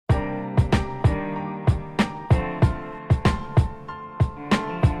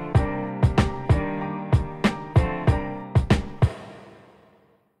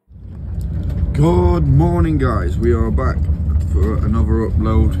Good morning, guys. We are back for another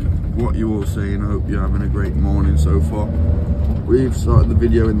upload. What you all saying? I hope you're having a great morning so far. We've started the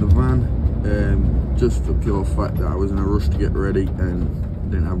video in the van, just for pure fact that I was in a rush to get ready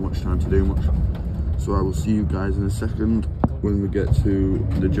and didn't have much time to do much. So I will see you guys in a second when we get to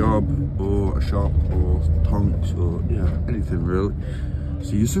the job or a shop or Tonks or yeah, anything really.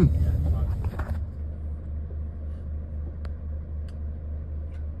 See you soon.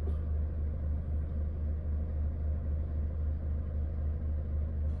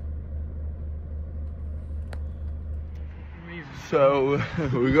 So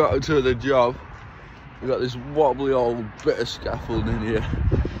we got to the job. We got this wobbly old bit of scaffolding here,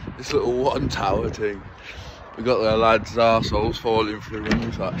 this little one tower thing. We got the lads' arseholes falling through when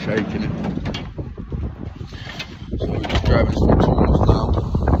we start shaking it. So we're just grabbing some tools now.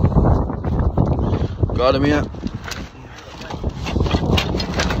 Got him here.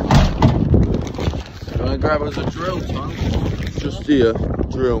 Gonna grab us a drill, Tom. Just here,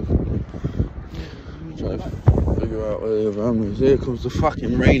 drill. Try to figure out where the van is. Here comes the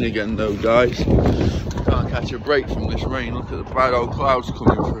fucking rain again though, guys. Can't catch a break from this rain. Look at the bad old clouds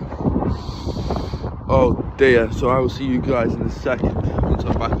coming through. Oh dear. So I will see you guys in a second once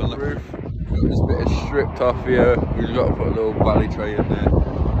I'm back on the roof. Got this bit of stripped off here. We've got to put a little valley tray in there.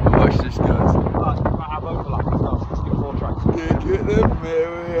 Watch this, guys. Get the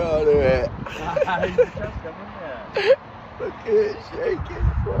mirror out of it. Look at it shaking.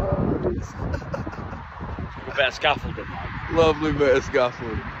 A bit of scaffolding, man. Lovely bit of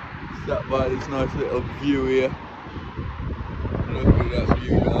scaffolding. Sat by this nice little view here. Look at that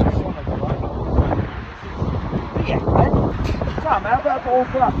view, guys. Sam, how about all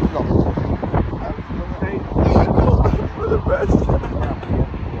black? For the best.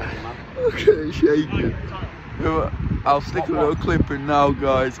 Look at it shaking. I'll stick a little clip in now,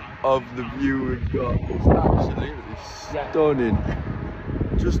 guys, of the view we've got. It's absolutely stunning.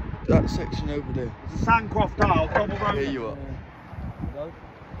 Just that section over there. It's a Sandcroft tile, double road. Here you are.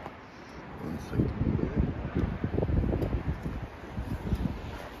 1 second.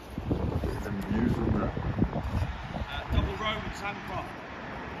 Get them views from that. Double road with Sandcroft.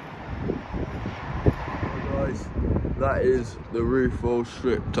 Guys, that is the roof all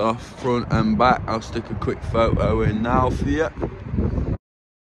stripped off, front and back. I'll stick a quick photo in now for you.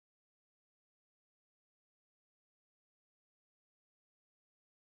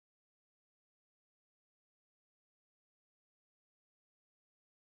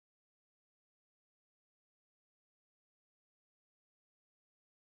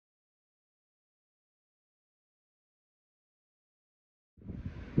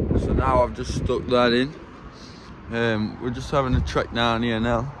 So now I've just stuck that in. We're just having a trek down here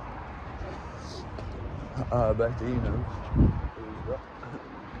now. I bet he knows.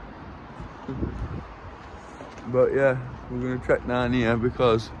 But yeah, we're gonna trek down here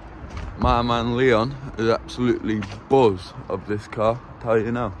because my man Leon is absolutely buzzed of this car, I'll tell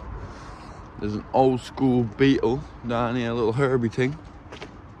you now. There's an old school Beetle down here, a little Herbie thing.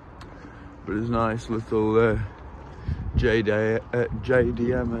 But it's nice little JDM,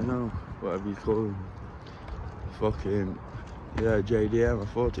 I know, whatever you call them. Fucking, yeah, JDM, I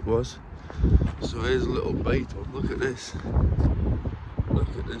thought it was. So here's a little Beetle, look at this. Look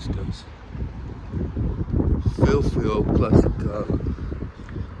at this, guys. Filthy old classic car.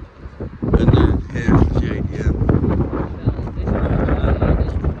 And then here's the JDM.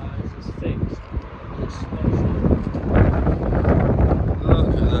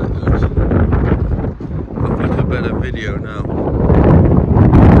 Look at that, guys. I'll put a better video now.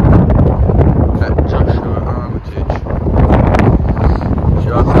 At Joshua Armitage.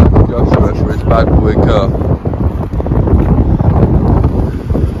 Shout out to Joshua for his bad boy car.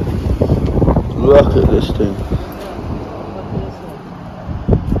 Look at this thing.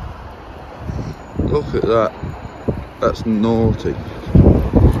 Look at that. That's naughty.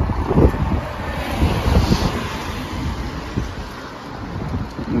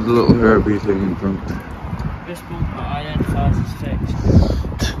 There's a little Herbie thing in front. This bumper identifies as fixed.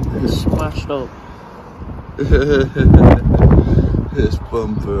 It's smashed up. This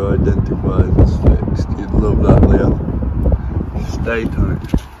bumper identifies as fixed. You'd love that, Leo. Stay tight.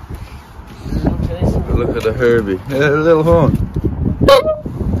 Look at the Herbie. Yeah, a little horn.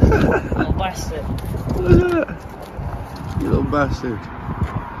 Little bastard. Look at that. You little bastard.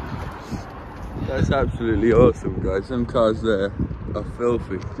 That's absolutely awesome, guys. Them cars there are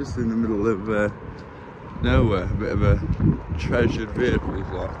filthy. Just in the middle of nowhere. A bit of a treasured vehicle, is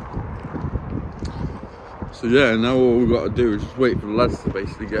like. So yeah, now all we've got to do is just wait for the lads to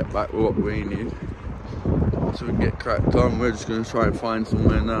basically get back with what we need. so we can get cracked on. We're just going to try and find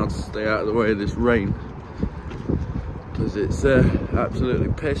somewhere now to stay out of the way of this rain, because it's absolutely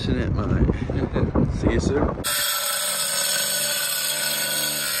pissing it, mate. See you soon.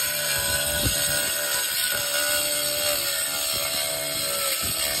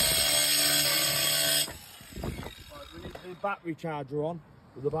 Battery charger on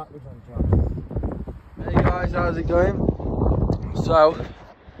with the batteries on charge. Hey guys, how's it going? So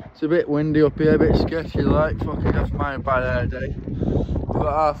it's a bit windy up here, a bit sketchy like. Fucking have mine a bad hair day. We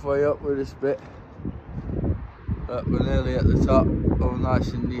got halfway up with this bit, but we're nearly at the top. All nice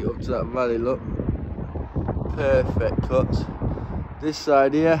and neat up to that valley, look. Perfect cuts. This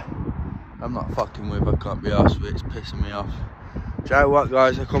side here, I'm not fucking with, I can't be arsed with it, it's pissing me off. Do you know what,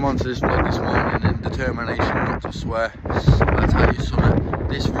 guys, I come onto this vlog this morning in determination not to swear. I'll tell you something,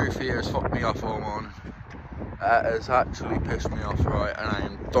 this roof here has fucked me off all morning. It has actually pissed me off, right, and I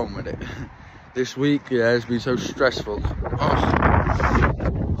am done with it. This week, yeah, has been so stressful.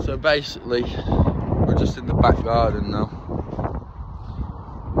 Oh. So basically, we're just in the back garden now.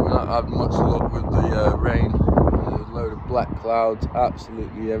 We're not having much luck with the rain. There's a load of black clouds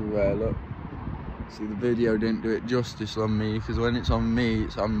absolutely everywhere, look. See, the video didn't do it justice on me, because when it's on me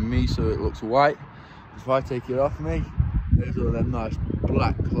so it looks white. If I take it off me, there's all them nice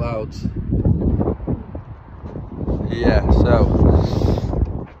black clouds. Yeah,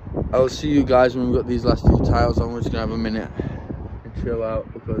 so I'll see you guys when we've got these last few tiles on. We're just gonna have a minute and chill out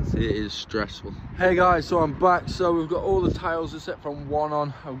because it is stressful. Hey guys, so I'm back. So we've got all the tiles except from one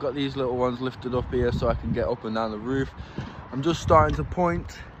on. I've got these little ones lifted up here so I can get up and down the roof. I'm just starting to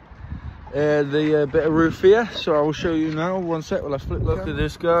point the bit of roof here, so I will show you now. One sec while I flip. Look at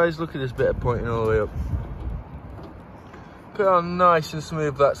this, guys, look at this bit of pointing all the way up. Look how nice and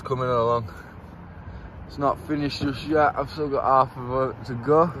smooth that's coming along. It's not finished just yet, I've still got half of it to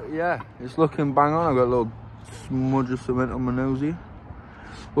go, but yeah, it's looking bang on. I've got a little smudge of cement on my nose here,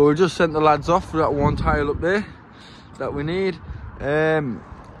 but we just sent the lads off for that one tile up there that we need, and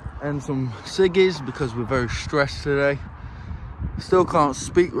some ciggies because we're very stressed today. Still can't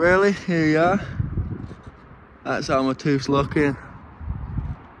speak really. Here you are. That's how my tooth's looking.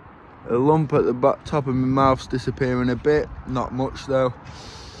 A lump at the top of my mouth's disappearing a bit. Not much though.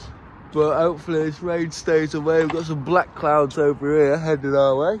 But hopefully this rain stays away. We've got some black clouds over here headed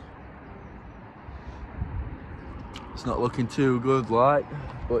our way. It's not looking too good like.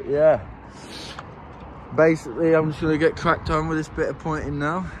 But yeah. Basically I'm just going to get cracked on with this bit of pointing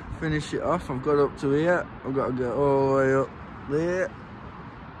now. Finish it off. I've got up to here. I've got to get all the way up there,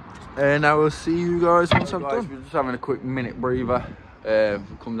 and I will see you guys once I'm done. We're just having a quick minute breather.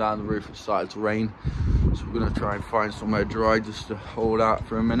 Come down the roof, it started to rain, so we're going to try and find somewhere dry just to hold out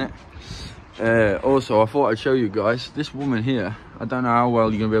for a minute. Also, I thought I'd show you guys this woman here. I don't know how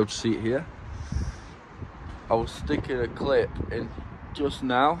well you're going to be able to see it here. I was sticking a clip in just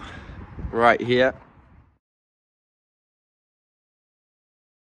now, right here.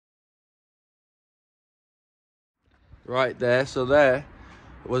 Right there, so there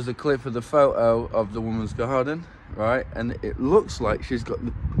was the clip of the photo of the woman's garden, right? And it looks like she's got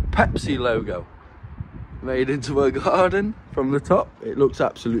the Pepsi logo made into her garden from the top. It looks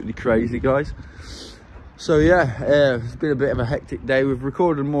absolutely crazy, guys. So yeah, it's been a bit of a hectic day. We've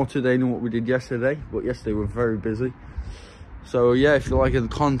recorded more today than what we did yesterday, but yesterday we were very busy. So yeah, if you like the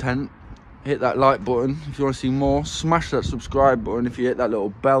content, hit that like button. If you want to see more, smash that subscribe button. If you hit that little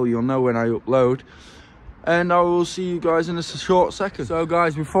bell, you'll know when I upload. And I will see you guys in a short second. So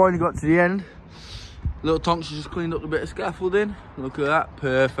guys, we finally got to the end. Little Tonks has just cleaned up a bit of scaffolding. Look at that,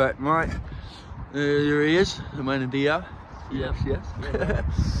 perfect, right? There he is, the man of Dia. Yes, yes.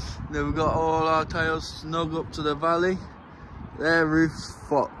 Then we've got all our tiles snug up to the valley. Their roof's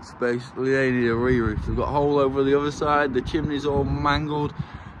fucked, basically. They need a re-roof. We've got a hole over the other side. The chimney's all mangled.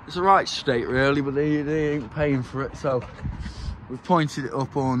 It's the right state, really, but they ain't paying for it, so we've pointed it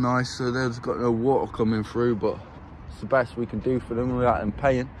up all nice, so there's got no water coming through, but it's the best we can do for them without them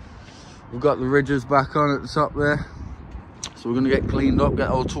paying. We've got the ridges back on at the top there, so we're going to get cleaned up, get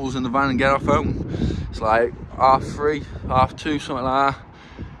all tools in the van and get off home. It's like 3:30, 2:30, something like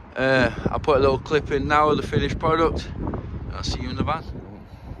that. I'll put a little clip in now of the finished product, and I'll see you in the van.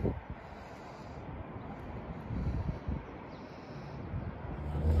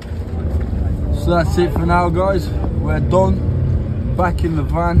 So that's it for now, guys. We're done. Back in the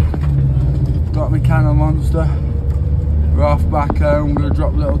van. Got my can of Monster. We're off back home. I'm gonna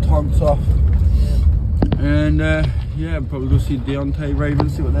drop little Tonks off. And yeah, I'm probably gonna see Deontay Raven,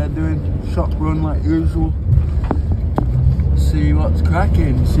 see what they're doing. Shop run like usual. See what's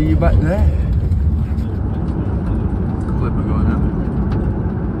cracking. See you back there. Clipper going out.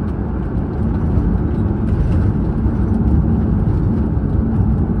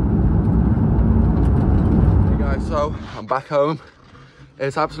 back home.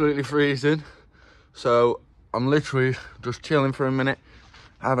 It's absolutely freezing. So I'm literally just chilling for a minute,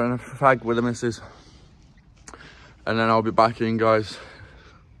 having a fag with the missus. And then I'll be back in, guys,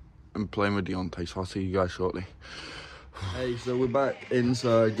 and playing with Deontay. So I'll see you guys shortly. Hey, so we're back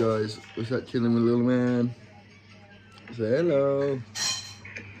inside, guys. We're sat chilling with little man. Say hello.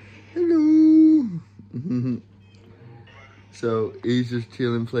 Hello. So he's just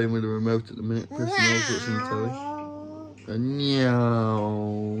chilling, playing with the remote at the minute, pressing all sorts on the telly. And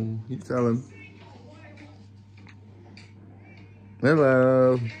meow. You tell him.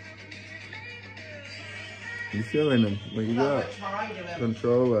 Hello. You feeling him? What you got?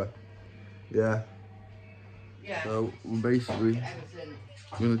 Controller. Yeah. So we're basically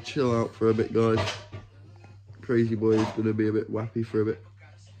gonna chill out for a bit, guys. Crazy boy is gonna be a bit wappy for a bit.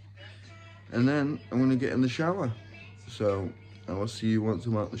 And then I'm gonna get in the shower. So I will see you once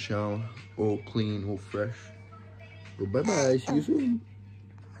I'm out the shower, all clean, all fresh. Well, bye bye, see you soon.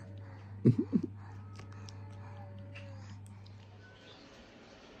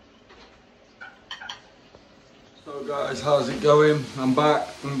 So guys, how's it going? I'm back.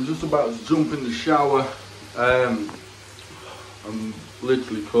 I'm just about to jump in the shower. I'm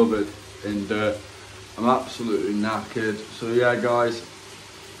literally covered in dirt. I'm absolutely knackered. So yeah, guys,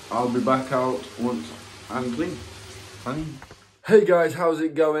 I'll be back out once I'm clean. Bye. Hey guys, how's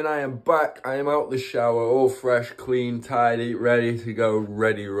it going? I am back. I am out the shower, all fresh, clean, tidy, ready to go,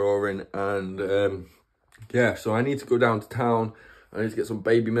 ready roaring. And yeah, so I need to go down to town. I need to get some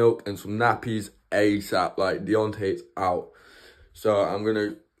baby milk and some nappies ASAP. Like, Deontay's out. So I'm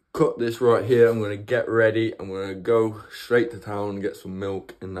gonna cut this right here. I'm gonna get ready. I'm gonna go straight to town and get some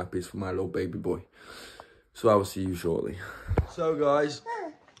milk and nappies for my little baby boy. So I will see you shortly. So guys,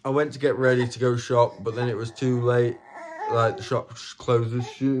 I went to get ready to go shop, but then it was too late. Like, the shop closes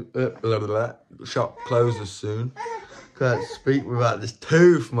soon. The shop closes soon. Can't speak without this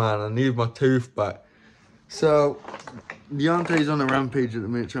tooth, man. I need my tooth back. So Deontay's on a rampage at the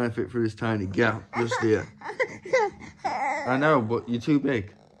minute, trying to fit through this tiny gap just here. I know, but you're too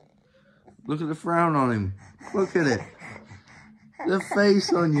big. Look at the frown on him. Look at it. The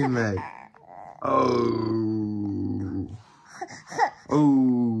face on you, mate. Oh.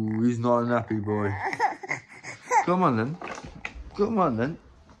 Oh, he's not a nappy boy. Come on then. Come on then.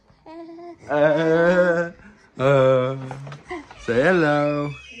 Say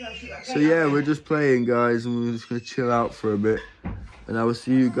hello. So yeah, we're just playing, guys, and we're just gonna chill out for a bit. And I will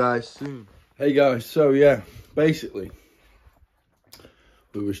see you guys soon. Hey guys, so yeah, basically,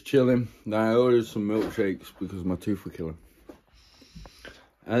 we was chilling. Now I ordered some milkshakes because my tooth were killing.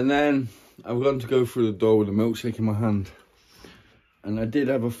 And then I've gone to go through the door with a milkshake in my hand. And I did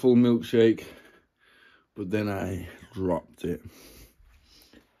have a full milkshake, but then I dropped it.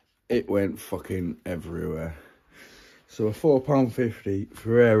 It went fucking everywhere. So a £4.50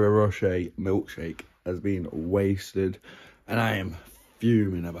 Ferrero Rocher milkshake has been wasted, and I am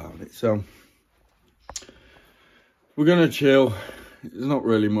fuming about it. So we're gonna chill. There's not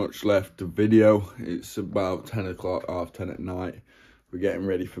really much left to video. It's about 10 o'clock, half 10 at night. We're getting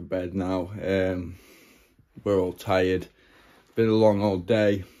ready for bed now. We're all tired. Been a long old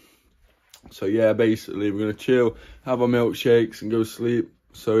day. So yeah, basically we're gonna chill, have our milkshakes and go sleep.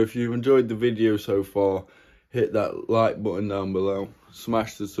 So if you've enjoyed the video so far, hit that like button down below,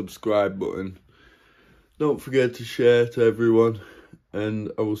 smash the subscribe button, don't forget to share to everyone,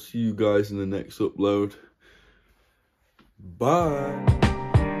 and I will see you guys in the next upload. Bye.